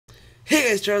Hey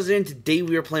guys, Charles here, and today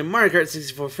we are playing Mario Kart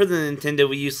 64 for the Nintendo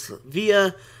Wii U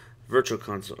via Virtual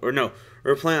Console. Or no,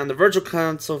 we're playing on the Virtual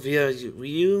Console via Wii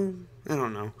U? I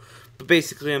don't know. But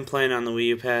basically I'm playing on the Wii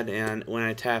U pad, and when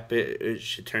I tap it, it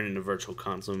should turn into Virtual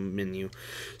Console menu.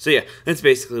 So yeah, that's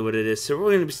basically what it is. So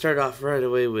we're going to start off right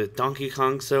away with Donkey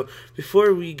Kong. So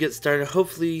before we get started,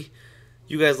 hopefully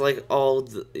you guys like all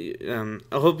the,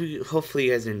 hopefully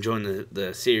you guys are enjoying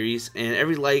the series, and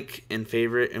every like and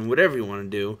favorite and whatever you want to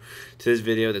do to this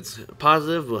video that's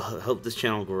positive will help this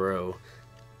channel grow.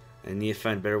 I need to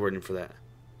find a better wording for that.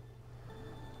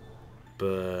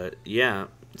 But yeah,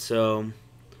 so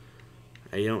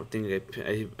I don't think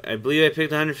I believe I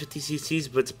picked 150 cc's,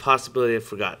 but it's a possibility I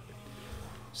forgot.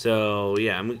 So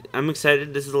yeah, I'm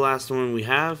excited. This is the last one we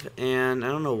have, and I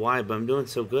don't know why, but I'm doing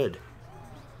so good.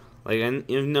 Like,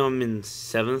 even though I'm in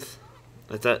 7th,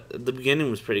 I thought the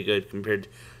beginning was pretty good compared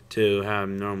to how I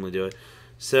normally do it.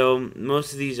 So,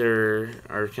 most of these are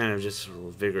kind of just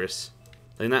vigorous.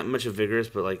 Like, not much of vigorous,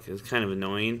 but, like, it's kind of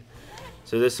annoying.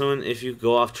 So, this one, if you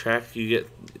go off track, you get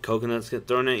coconuts get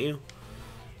thrown at you.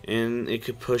 And it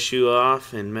could push you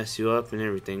off and mess you up and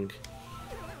everything.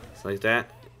 It's like that.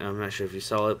 I'm not sure if you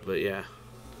saw it, but yeah.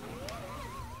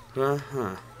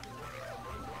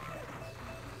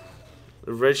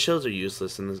 The red shells are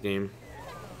useless in this game.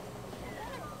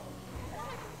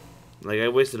 Like, I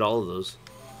wasted all of those.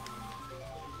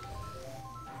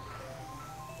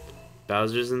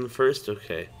 Bowser's in the first?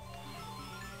 Okay.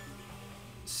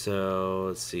 So,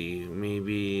 let's see.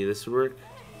 Maybe this would work?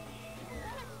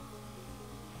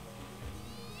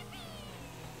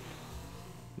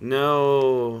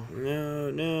 No.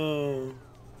 No, no.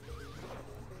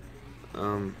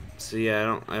 So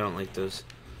yeah, I don't like those.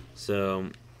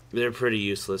 So they're pretty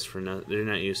useless for they're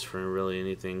not used for really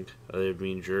anything other than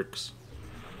being jerks.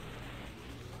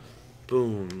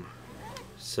 Boom.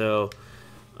 So,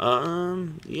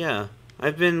 yeah.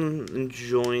 I've been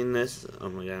enjoying this. Oh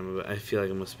my god, I feel like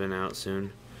I'm gonna spin out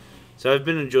soon. So I've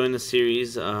been enjoying the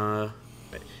series. It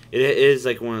is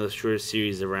like one of the shortest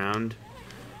series around.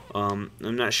 I'm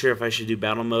not sure if I should do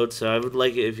battle mode, so I would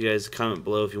like it if you guys comment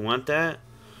below if you want that.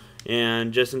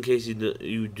 And just in case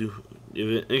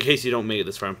in case you don't make it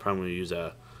this far, I'm probably going to use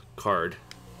a card.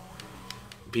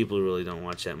 People really don't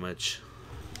watch that much.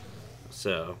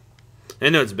 So, I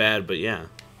know it's bad, but yeah.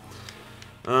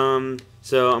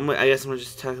 So, I guess I'm going to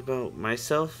just talk about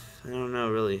myself. I don't know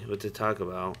really what to talk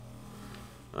about.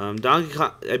 Donkey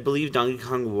Kong, I believe Donkey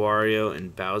Kong, Wario,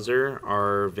 and Bowser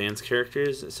are advanced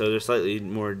characters, so they're slightly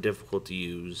more difficult to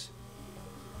use.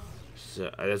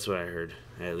 So, that's what I heard,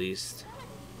 at least.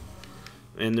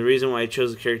 And the reason why I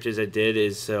chose the characters I did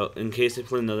is so in case I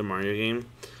play another Mario game,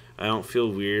 I don't feel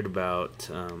weird about,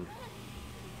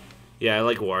 yeah, I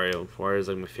like Wario. Wario is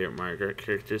like my favorite Mario Kart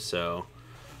character, so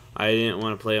I didn't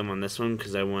want to play him on this one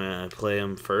because I want to play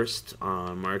him first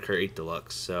on Mario Kart 8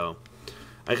 Deluxe. So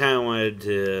I kind of wanted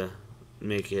to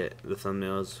make it the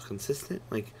thumbnails consistent,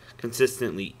 like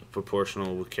consistently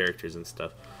proportional with characters and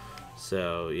stuff.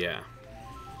 So yeah.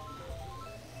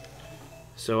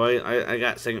 So I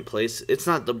got second place. It's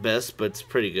not the best, but it's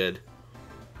pretty good.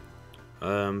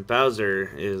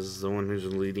 Bowser is the one who's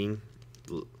leading.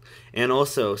 And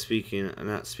also,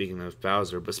 not speaking of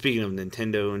Bowser, but speaking of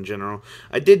Nintendo in general,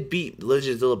 I did beat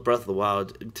Legend of Zelda Breath of the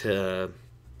Wild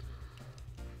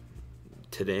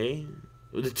today.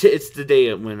 It's the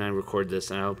day when I record this,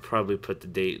 and I'll probably put the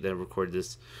date that I record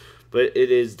this. But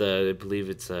it is I believe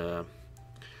it's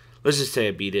let's just say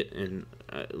I beat it in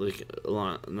like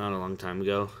not a long time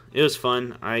ago. It was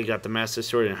fun. I got the Master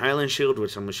Sword and Highland Shield,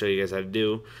 which I'm gonna show you guys how to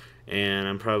do, and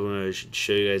I'm probably gonna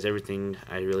show you guys everything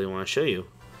I really want to show you.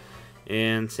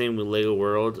 And same with Lego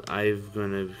World. I'm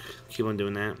gonna keep on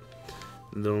doing that.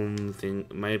 The only thing,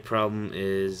 my problem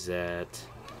is that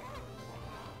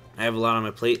I have a lot on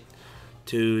my plate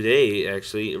today.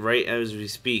 Actually, right as we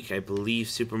speak, I believe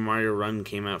Super Mario Run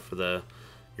came out for the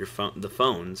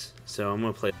phones. So I'm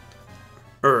gonna play.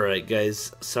 Alright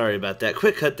guys, sorry about that.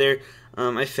 Quick cut there.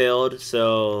 I failed,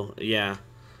 so yeah.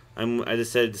 I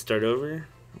decided to start over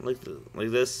like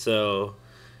this, so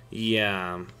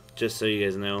yeah, just so you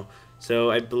guys know.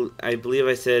 So I believe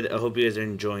I said I hope you guys are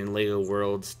enjoying Lego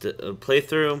World's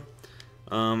playthrough.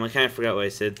 I kind of forgot what I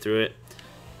said through it.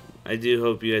 I do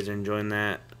hope you guys are enjoying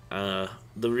that. The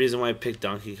reason why I picked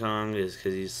Donkey Kong is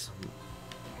because he's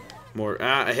more...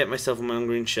 I hit myself with my own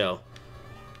green shell.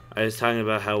 I was talking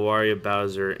about how Wario,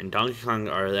 Bowser, and Donkey Kong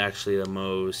are actually the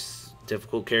most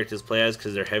difficult characters to play as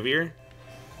because they're heavier.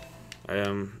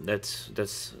 Yeah, I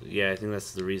think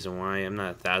that's the reason why. I'm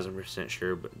not 1000%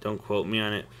 sure, but don't quote me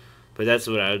on it. But that's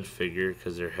what I would figure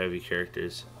because they're heavy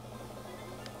characters.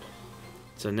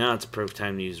 So now it's a perfect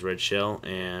time to use red shell.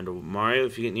 And Mario,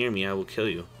 if you get near me, I will kill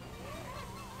you.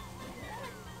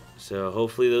 So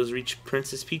hopefully those reach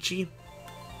Princess Peachy.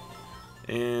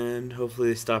 And hopefully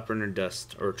they stop her in her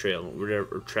dust or trail, whatever,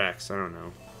 or tracks. I don't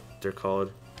know what they're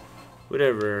called.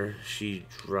 Whatever she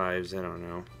drives, I don't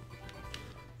know.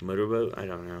 Motorboat? I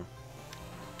don't know.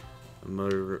 A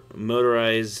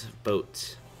motorized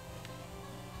boat.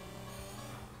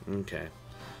 Okay.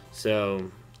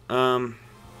 So,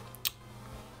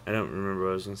 I don't remember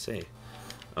what I was gonna say.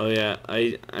 Oh yeah,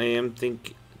 I am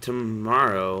think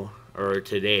tomorrow or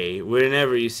today,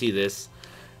 whenever you see this,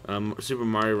 Super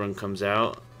Mario Run comes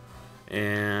out,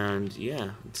 and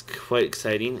yeah, it's quite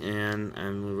exciting, and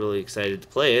I'm really excited to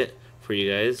play it for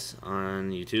you guys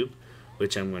on YouTube,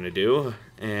 which I'm gonna do.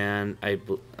 And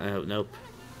nope,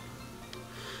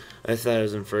 I thought I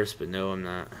was in first, but no, I'm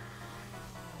not.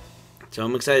 So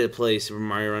I'm excited to play Super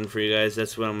Mario Run for you guys.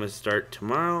 That's what I'm going to start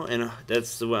tomorrow, and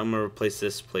that's what I'm going to replace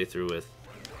this playthrough with.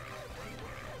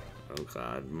 Oh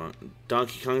god,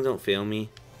 Donkey Kong, don't fail me.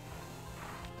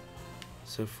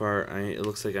 So far, it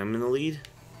looks like I'm in the lead.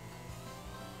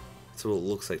 That's what it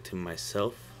looks like to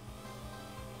myself.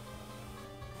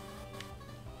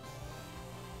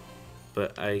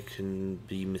 But I can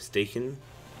be mistaken,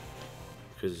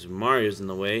 because Mario's in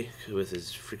the way with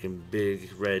his freaking big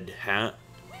red hat.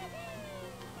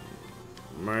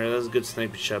 Mario, that was a good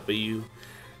sniping shot, but you...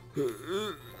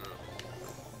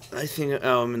 I think...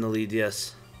 Oh, I'm in the lead,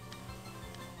 yes.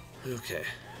 Okay.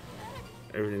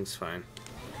 Everything's fine.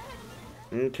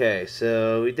 Okay,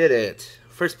 so we did it.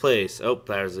 First place. Oh,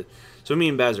 Bowser. So me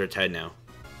and Bowser are tied now.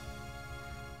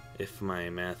 If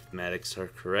my mathematics are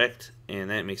correct.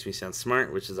 And that makes me sound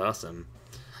smart, which is awesome.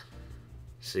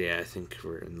 So yeah, I think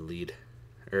we're in the lead.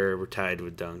 Or we're tied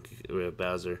with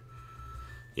Bowser.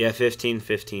 Yeah,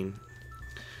 15-15.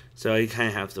 So I kind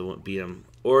of have to beat him.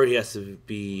 Or he has to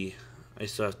be... I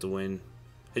still have to win.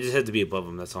 I just have to be above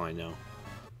him, that's all I know.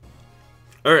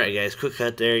 Alright guys, quick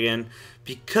cut there again.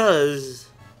 Because...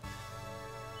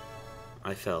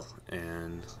 I fell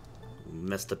and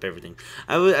messed up everything.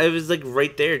 I was like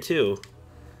right there too.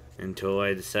 Until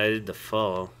I decided to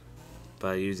fall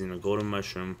by using a golden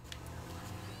mushroom.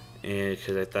 And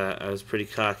because I thought I was pretty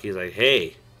cocky. Like,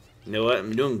 hey, you know what?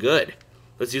 I'm doing good.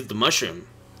 Let's use the mushroom.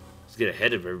 Let's get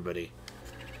ahead of everybody.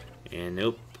 And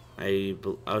nope.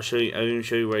 I'll show you. I'll even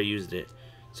show you where I used it.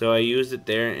 So I used it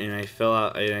there, and I fell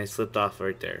out, and I slipped off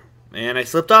right there. And I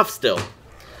slipped off still.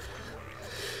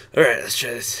 All right, let's try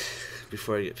this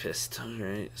before I get pissed. All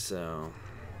right, so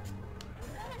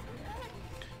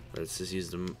let's just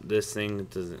use this thing. It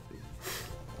doesn't.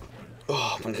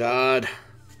 Oh my God.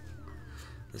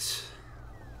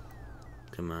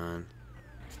 Come on.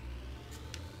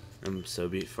 I'm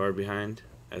so far behind.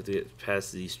 I have to get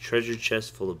past these treasure chests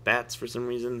full of bats for some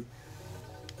reason.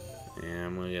 And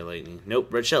I'm gonna get lightning.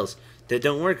 Nope, red shells. That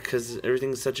don't work because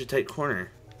everything's such a tight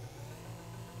corner.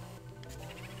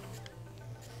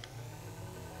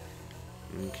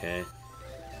 Okay.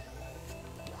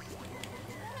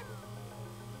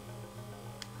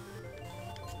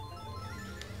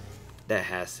 That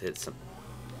has to hit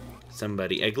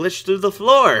somebody. I glitched through the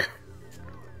floor.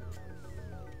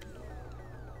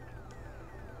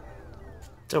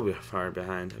 So we're far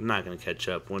behind. I'm not gonna catch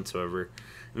up whatsoever.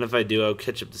 And if I do, I'll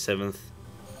catch up to 7th.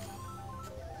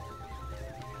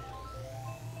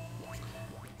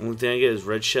 Only thing I get is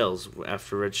red shells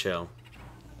after red shell.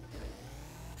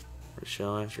 Red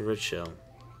shell after red shell.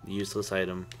 Useless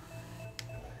item.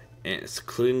 And it's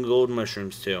including gold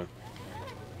mushrooms too.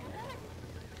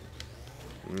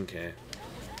 Okay.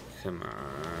 Come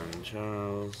on,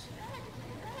 Charles.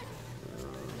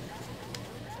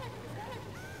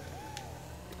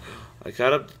 I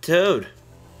caught up to Toad.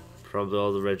 Probably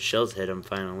all the red shells hit him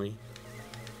finally.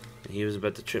 And he was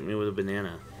about to trip me with a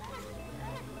banana.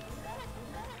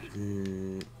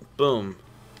 Boom.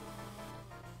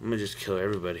 I'm gonna just kill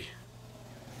everybody.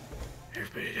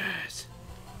 Everybody dies.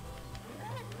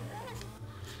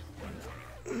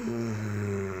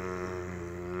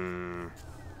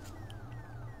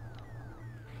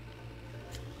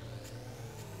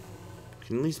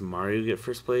 Can at least Mario get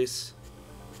first place?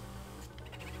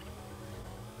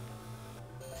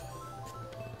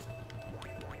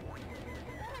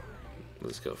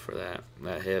 Let's go for that.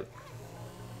 That hit.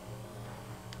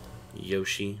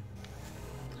 Yoshi,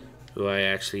 who I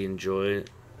actually enjoy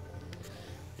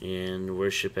and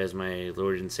worship as my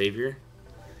Lord and Savior.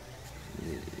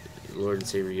 Lord and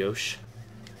Savior Yoshi.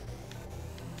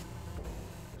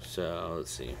 So,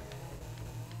 let's see.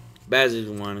 Bowser's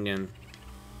won again,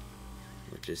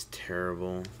 which is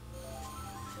terrible.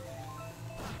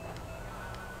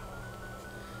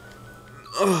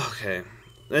 Okay.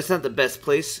 That's not the best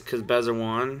place because Bowser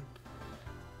won.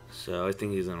 So I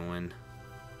think he's gonna win.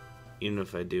 Even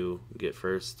if I do get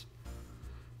first.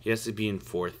 He has to be in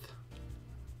fourth.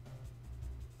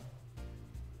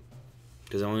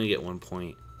 Because I only get 1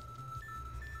 point.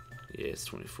 Yeah, it's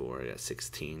 24. I got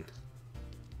 16.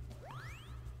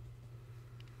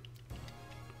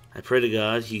 I pray to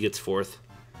God he gets fourth.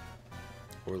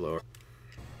 Or lower.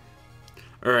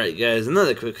 Alright guys,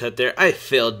 another quick cut there. I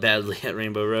failed badly at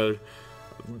Rainbow Road.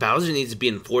 Bowser needs to be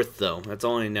in fourth though. That's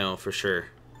all I know for sure.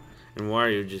 And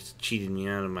Wario just cheated me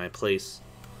out of my place.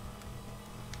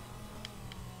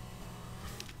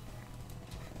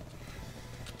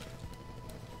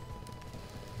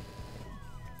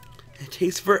 It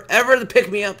takes forever to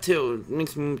pick me up too. It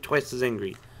makes me twice as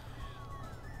angry.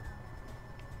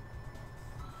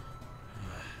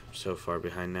 So far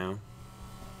behind now.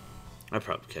 I'll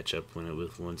probably catch up when it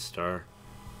with 1 star.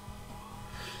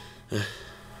 It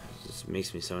just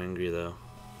makes me so angry though.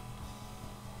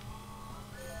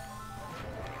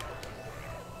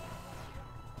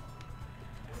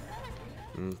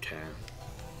 Okay.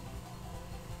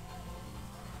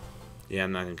 Yeah,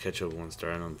 I'm not gonna catch up with 1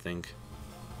 star, I don't think.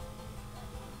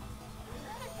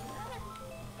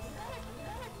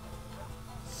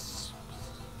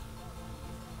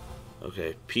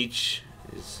 Okay, Peach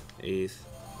is 8th.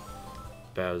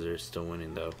 Bowser is still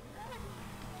winning though.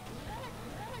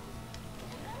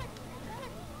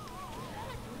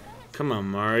 Come on,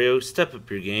 Mario, step up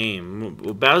your game.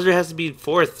 Bowser has to be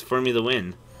 4th for me to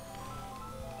win.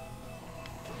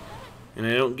 And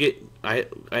I don't get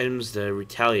items to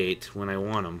retaliate when I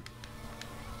want them.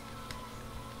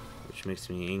 Which makes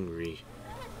me angry.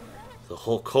 The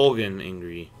Hulk Hogan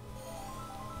angry.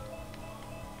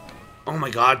 Oh my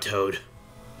god, Toad.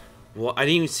 Well, I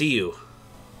didn't even see you.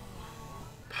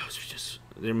 Bowser just...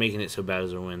 They're making it so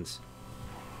Bowser wins.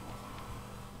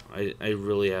 I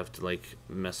really have to, like,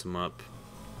 mess him up.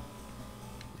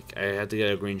 Like, I have to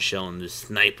get a green shell and just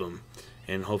snipe him.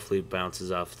 And hopefully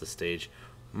bounces off the stage.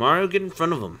 Mario, get in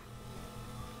front of him.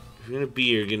 If you're gonna be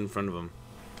here, get in front of him.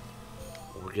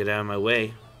 Or get out of my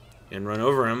way. And run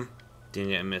over him.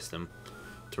 Dang it, I missed him.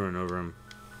 To run over him.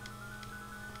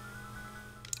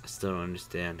 I still don't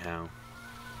understand how.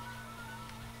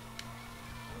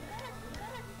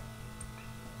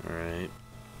 Alright.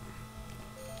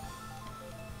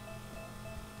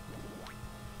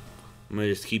 I'm gonna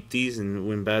just keep these, and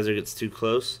when Bowser gets too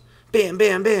close, bam,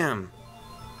 bam, bam!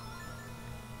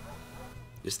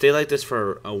 Just stay like this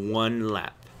for a 1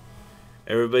 lap.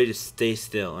 Everybody just stay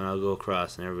still, and I'll go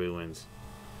across, and everybody wins.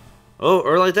 Oh,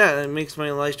 or like that. That makes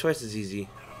my life twice as easy.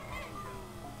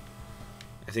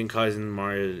 I think causing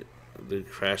Mario to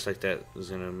crash like that is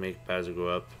gonna make Bowser go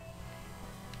up.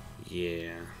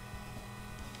 Yeah.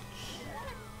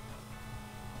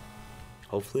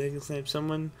 Hopefully I can snipe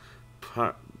someone.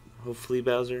 Hopefully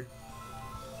Bowser.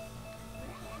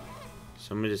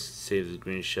 So I'm gonna just save the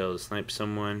green shell to snipe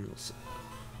someone.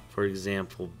 For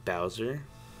example, Bowser.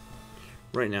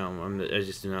 Right now, I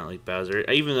just do not like Bowser.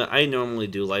 Even though I normally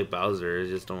do like Bowser, I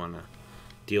just don't want to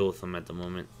deal with him at the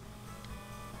moment.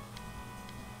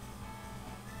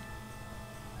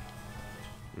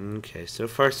 Okay, so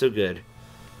far so good.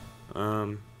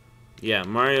 Yeah,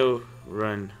 Mario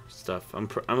Run stuff.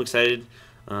 I'm excited.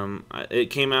 It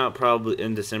came out probably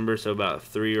in December, so about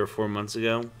 3 or 4 months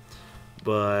ago.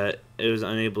 But it was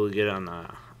unable to get it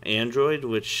on Android,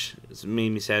 which made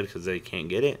me sad because I can't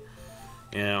get it.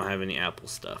 And I don't have any Apple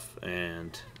stuff.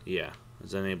 And yeah, I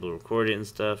was unable to record it and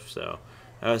stuff. So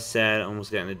I was sad.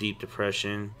 Almost got in a deep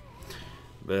depression.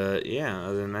 But yeah,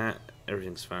 other than that,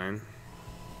 everything's fine.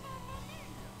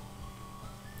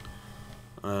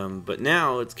 But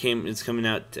now it's coming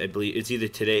out. I believe it's either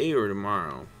today or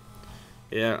tomorrow.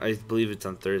 Yeah, I believe it's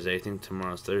on Thursday. I think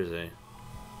tomorrow's Thursday.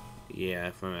 Yeah,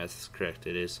 if my math is correct,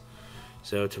 it is.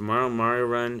 So tomorrow, Mario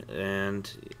Run,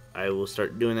 and I will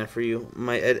start doing that for you. I'm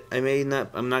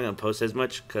not gonna post as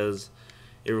much because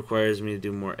it requires me to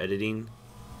do more editing.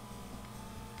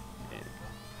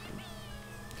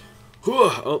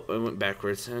 Oh, I went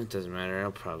backwards. It doesn't matter.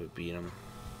 I'll probably beat him,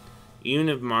 even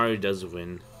if Mario does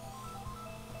win.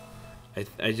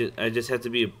 I just have to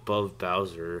be above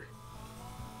Bowser.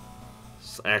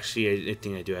 So actually, I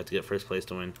think I do have to get first place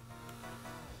to win.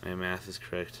 My math is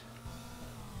correct.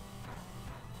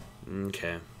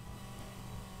 Okay.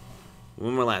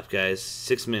 1 more lap, guys.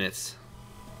 6 minutes.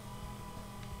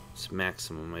 It's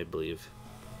maximum, I believe.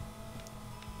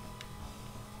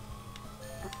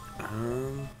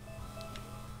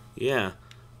 Yeah.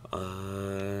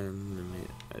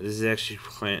 This is actually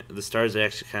the stars are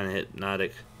actually kind of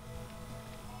hypnotic.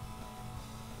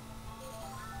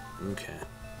 Okay.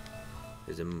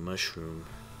 There's a mushroom.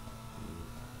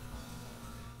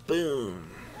 Boom.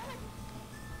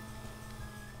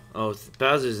 Oh,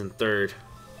 Bowser's in third.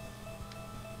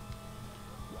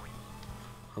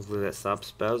 Hopefully that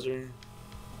stops Bowser.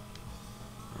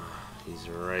 Oh, he's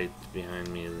right behind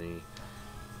me.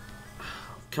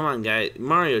 Come on, guy.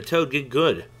 Mario, Toad, get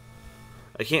good.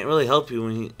 I can't really help you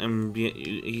when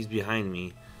he's behind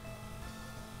me.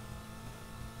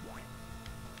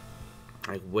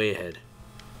 Like, way ahead.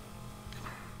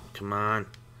 Come on.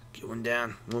 Get one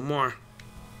down. One more.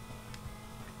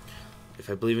 If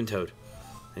I believe in Toad.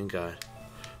 Thank God.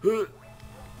 Oh,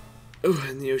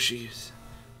 and the Yoshis.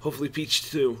 Hopefully Peach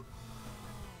too.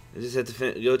 I just have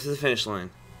to go to the finish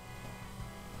line.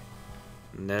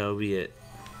 And that'll be it.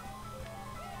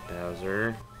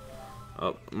 Bowser.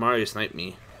 Oh, Mario sniped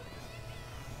me.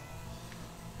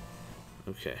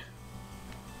 Okay.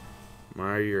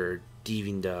 Mario, you're a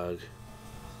thieving dog.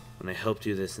 When I helped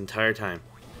you this entire time.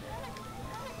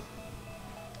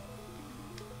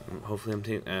 Hopefully I'm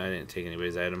taking... I didn't take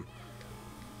anybody's item.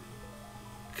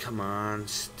 Come on,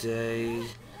 stay.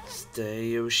 Stay,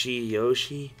 Yoshi.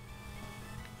 Yoshi.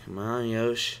 Come on,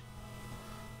 Yoshi.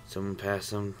 Someone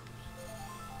pass him.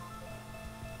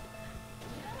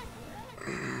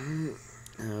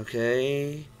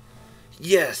 Okay.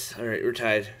 Yes! Alright, we're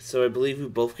tied. So I believe we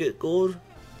both get gold?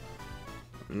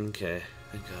 Okay,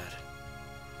 thank God.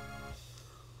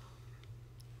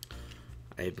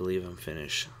 I believe I'm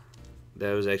finished.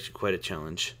 That was actually quite a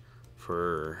challenge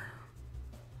for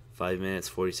 5 minutes,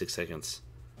 46 seconds.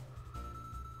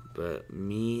 But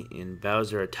me and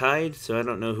Bowser are tied, so I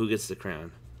don't know who gets the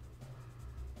crown.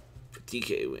 But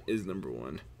DK is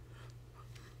 #1.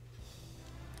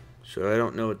 So I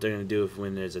don't know what they're going to do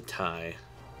when there's a tie.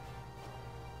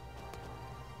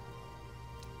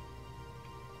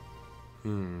 I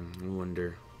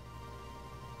wonder.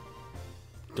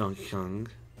 Donkey Kong.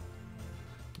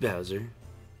 Bowser.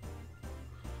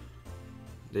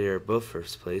 They are both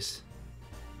first place.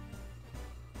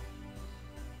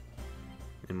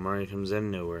 And Mario comes out of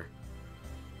nowhere.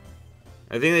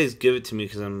 I think they just give it to me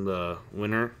because I'm the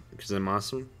winner, because I'm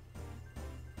awesome.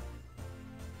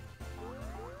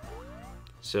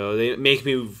 So they make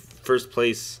me first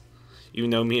place, even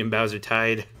though me and Bowser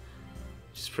tied.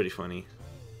 Which is pretty funny.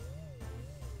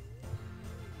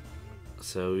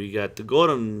 So we got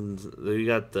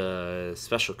the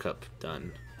special cup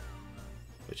done.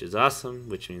 Which is awesome,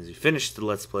 which means we finished the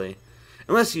Let's Play.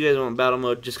 Unless you guys want battle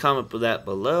mode, just comment with that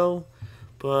below.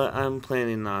 But I'm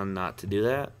planning on not to do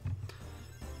that.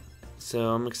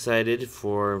 So I'm excited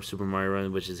for Super Mario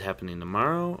Run, which is happening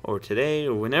tomorrow, or today,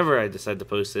 or whenever I decide to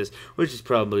post this, which is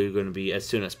probably going to be as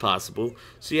soon as possible.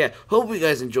 So yeah, hope you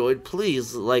guys enjoyed.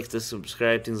 Please like,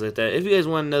 subscribe, things like that. If you guys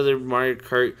want another Mario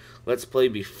Kart Let's Play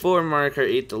before Mario Kart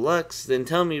 8 Deluxe, then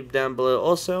tell me down below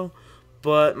also.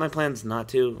 But my plan's not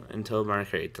to until Mario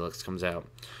Kart 8 Deluxe comes out.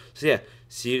 So yeah,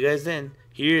 see you guys then.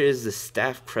 Here is the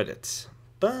staff credits.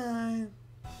 Bye!